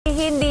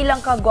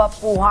bilang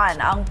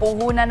kagwapuhan ang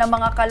puhunan ng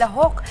mga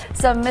kalahok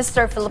sa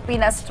Mr.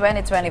 Filipinas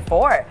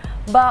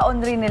 2024. Baon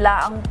rin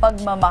nila ang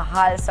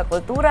pagmamahal sa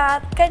kultura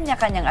at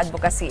kanya-kanyang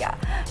advokasya.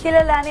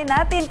 Kilalanin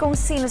natin kung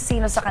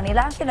sino-sino sa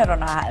kanila ang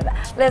kinoronahan.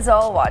 Let's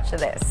all watch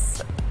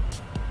this.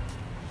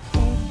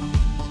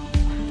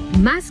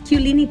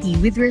 Masculinity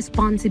with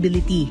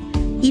responsibility.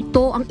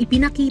 Ito ang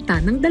ipinakita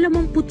ng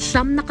 29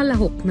 na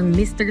kalahok ng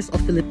Misters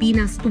of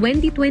Filipinas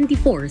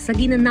 2024 sa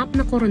ginanap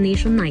na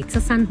Coronation Night sa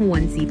San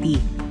Juan City.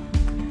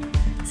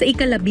 Sa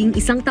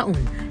ika-11 taon,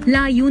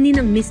 layunin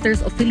ng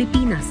Misters of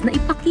Filipinas na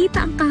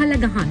ipakita ang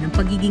kahalagahan ng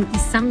pagiging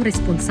isang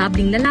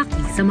responsableng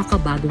lalaki sa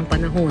makabagong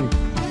panahon.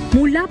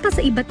 Mula pa sa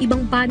iba't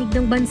ibang panig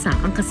ng bansa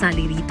ang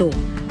kasali rito.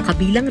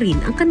 Kabilang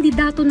rin ang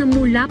kandidato na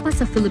mula pa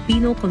sa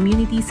Filipino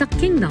community sa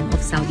Kingdom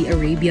of Saudi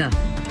Arabia.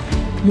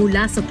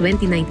 Mula sa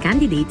 29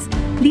 candidates,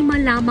 5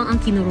 lamang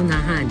ang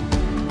kinoronahan.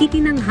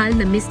 Itinanghal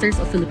na Misters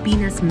of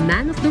Filipinas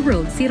Man of the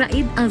World si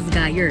Raid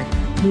Azgayer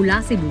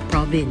mula Cebu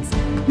Province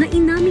na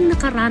inaming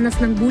nakaranas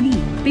ng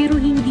bullying pero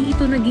hindi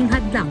ito naging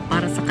hadlang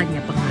para sa kanya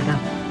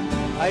pangarap.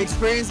 I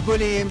experienced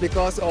bullying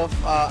because of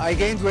I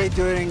gained weight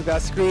during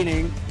the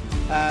screening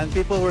and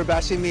people were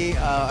bashing me.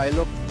 I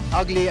look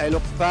ugly, I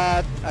look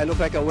fat, I look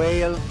like a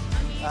whale.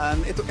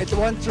 And it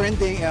went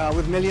trending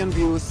with million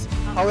views.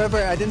 However,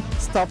 I didn't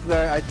stop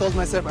there. I told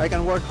myself I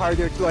can work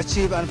harder to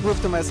achieve and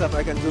prove to myself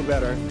I can do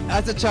better.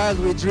 As a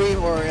child, we dream,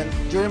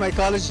 during my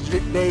college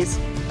days,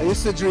 I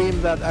used to dream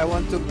that I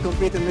want to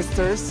compete in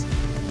Misters.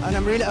 And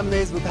I'm really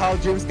amazed with how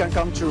dreams can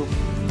come true.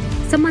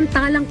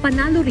 Samantalang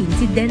panalo rin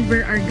si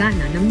Denver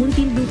Argana ng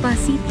Muntinlupa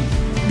City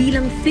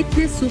bilang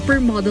Fitness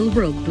Supermodel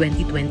World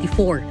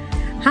 2024.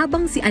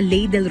 Habang si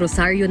Alay del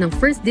Rosario ng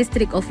 1st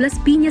District of Las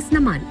Piñas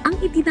naman ang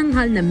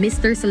itinanghal na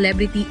Mr.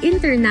 Celebrity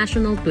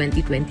International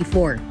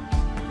 2024.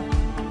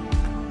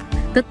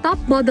 The Top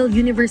Model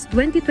Universe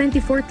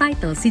 2024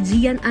 title si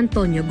Gian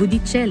Antonio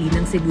Gudicelli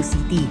ng Cebu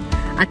City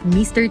at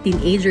Mr.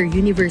 Teenager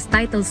Universe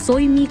title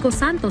Soy Mico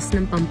Santos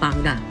ng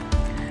Pampanga.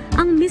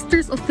 Ang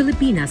Misters of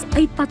Filipinas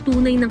ay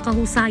patunay ng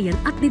kahusayan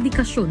at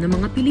dedikasyon ng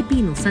mga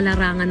Pilipino sa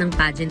larangan ng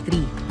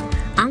pageantry.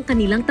 Ang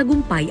kanilang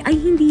tagumpay ay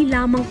hindi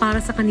lamang para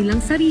sa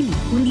kanilang sarili,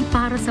 kundi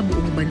para sa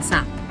buong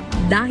bansa.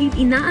 Dahil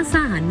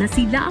inaasahan na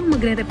sila ang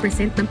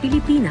magre-represent ng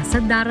Pilipinas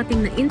sa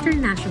darating na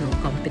international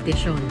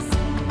competitions.